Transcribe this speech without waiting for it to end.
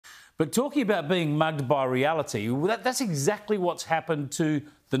But talking about being mugged by reality, that's exactly what's happened to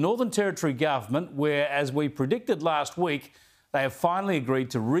the Northern Territory government, where, as we predicted last week, they have finally agreed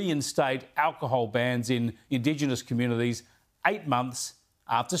to reinstate alcohol bans in Indigenous communities 8 months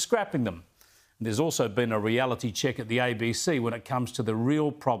after scrapping them. And there's also been a reality check at the ABC when it comes to the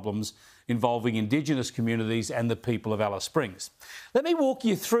real problems involving Indigenous communities and the people of Alice Springs. Let me walk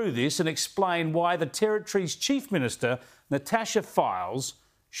you through this and explain why the Territory's Chief Minister, Natasha Fyles,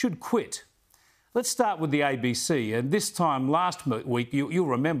 should quit. Let's start with the ABC. And this time last week, you'll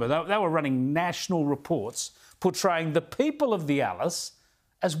remember, they were running national reports portraying the people of the Alice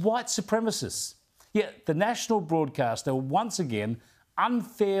as white supremacists. Yet the national broadcaster once again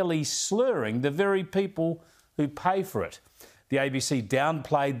unfairly slurring the very people who pay for it. The ABC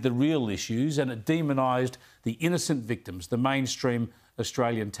downplayed the real issues and it demonised the innocent victims, the mainstream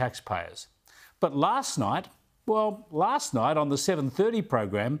Australian taxpayers. But last night on the 7:30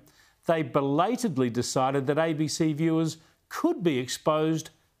 program, they belatedly decided that ABC viewers could be exposed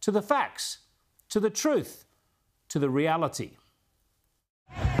to the facts, to the truth, to the reality.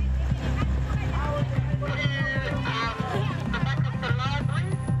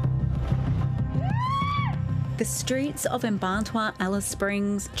 The streets of Mparntwe, Alice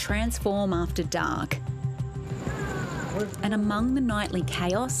Springs transform after dark. And among the nightly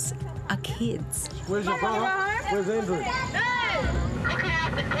chaos are kids. Where's your brother? Where's Andrew?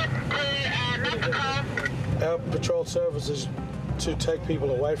 Our patrol service is to take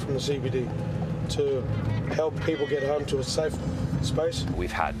people away from the CBD, to help people get home to a safe space.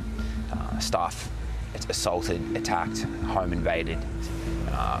 We've had staff assaulted, attacked, home invaded.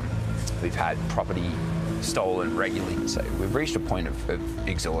 We've had property stolen regularly. So we've reached a point of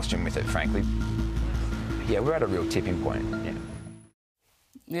exhaustion with it, frankly. Yeah, we're at a real tipping point.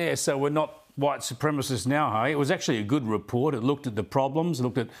 Yeah, so we're not white supremacists now, hey? It was actually a good report. It looked at the problems, it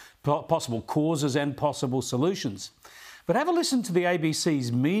looked at possible causes and possible solutions. But have a listen to the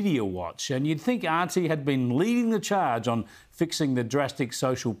ABC's Media Watch and you'd think Auntie had been leading the charge on fixing the drastic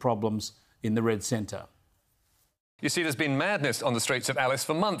social problems in the Red Centre. You see, there's been madness on the streets of Alice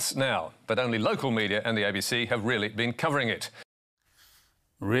for months now, but only local media and the ABC have really been covering it.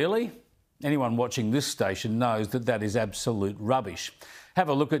 Really? Anyone watching this station knows that that is absolute rubbish. Have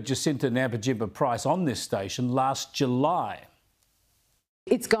a look at Jacinta Nampijinpa Price on this station last July.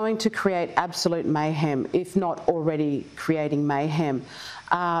 It's going to create absolute mayhem, if not already creating mayhem.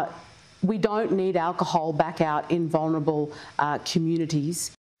 We don't need alcohol back out in vulnerable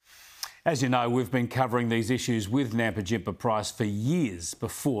communities. As you know, we've been covering these issues with Nampijinpa Price for years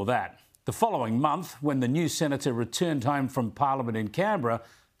before that. The following month, when the new senator returned home from Parliament in Canberra,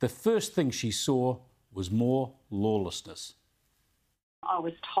 the first thing she saw was more lawlessness. I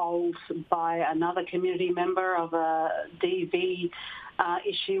was told by another community member of a DV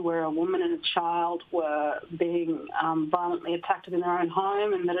issue where a woman and a child were being violently attacked in their own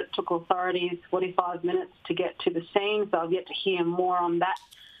home, and that it took authorities 45 minutes to get to the scene. So I've yet to hear more on that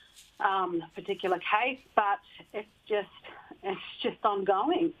particular case, but it's just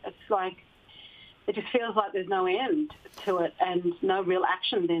ongoing. It's like it just feels like there's no end to it, and no real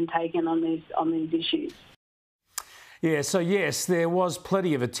action then taken on these issues. Yeah, so yes, there was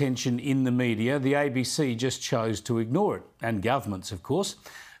plenty of attention in the media. The ABC just chose to ignore it, and governments, of course.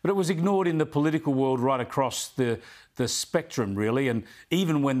 But it was ignored in the political world right across the spectrum, really, and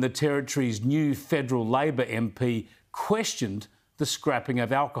even when the Territory's new federal Labor MP questioned the scrapping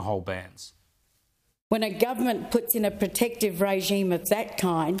of alcohol bans. When a government puts in a protective regime of that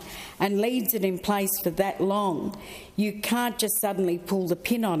kind and leaves it in place for that long, you can't just suddenly pull the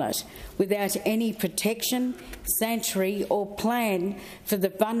pin on it without any protection, sanctuary or plan for the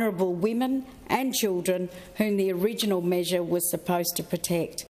vulnerable women and children whom the original measure was supposed to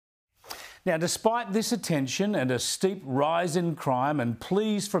protect. Now, despite this attention and a steep rise in crime and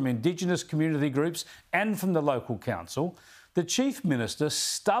pleas from Indigenous community groups and from the local council, the Chief Minister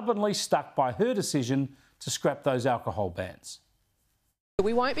stubbornly stuck by her decision to scrap those alcohol bans.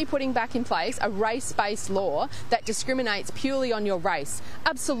 We won't be putting back in place a race-based law that discriminates purely on your race.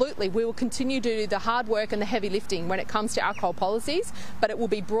 Absolutely, we will continue to do the hard work and the heavy lifting when it comes to alcohol policies, but it will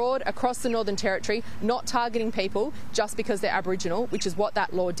be broad across the Northern Territory, not targeting people just because they're Aboriginal, which is what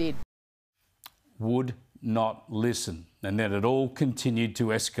that law did. Would not listen, and then it all continued to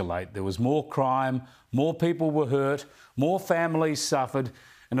escalate. There was more crime, more people were hurt, more families suffered,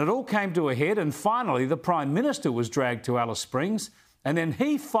 and it all came to a head, and finally the Prime Minister was dragged to Alice Springs, and then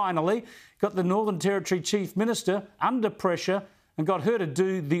he finally got the Northern Territory Chief Minister under pressure and got her to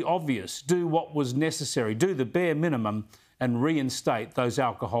do the obvious, do what was necessary, do the bare minimum and reinstate those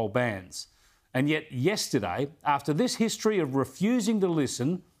alcohol bans. And yet yesterday, after this history of refusing to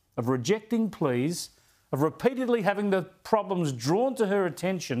listen, of rejecting pleas, of repeatedly having the problems drawn to her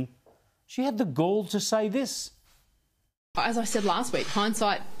attention, she had the gall to say this. As I said last week,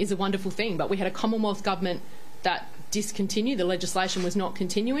 hindsight is a wonderful thing, but we had a Commonwealth government that discontinued. The legislation was not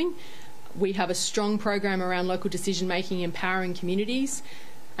continuing. We have a strong program around local decision-making, empowering communities,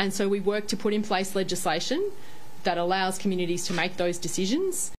 and so we work to put in place legislation that allows communities to make those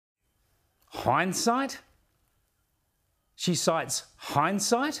decisions. Hindsight? She cites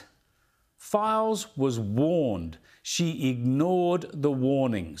hindsight? Fyles was warned. She ignored the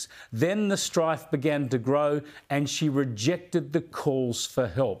warnings. Then the strife began to grow and she rejected the calls for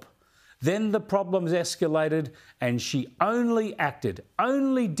help. Then the problems escalated and she only acted,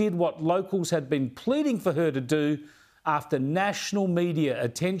 only did what locals had been pleading for her to do after national media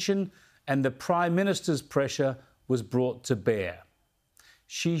attention and the Prime Minister's pressure was brought to bear.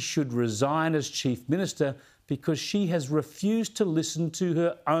 She should resign as Chief Minister because she has refused to listen to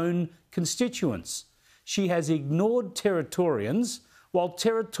her own constituents. She has ignored Territorians while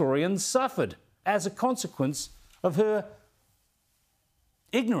Territorians suffered as a consequence of her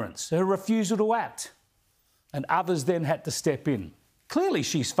ignorance, her refusal to act. And others then had to step in. Clearly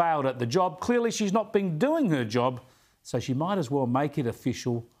she's failed at the job. Clearly she's not been doing her job. So she might as well make it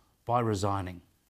official by resigning.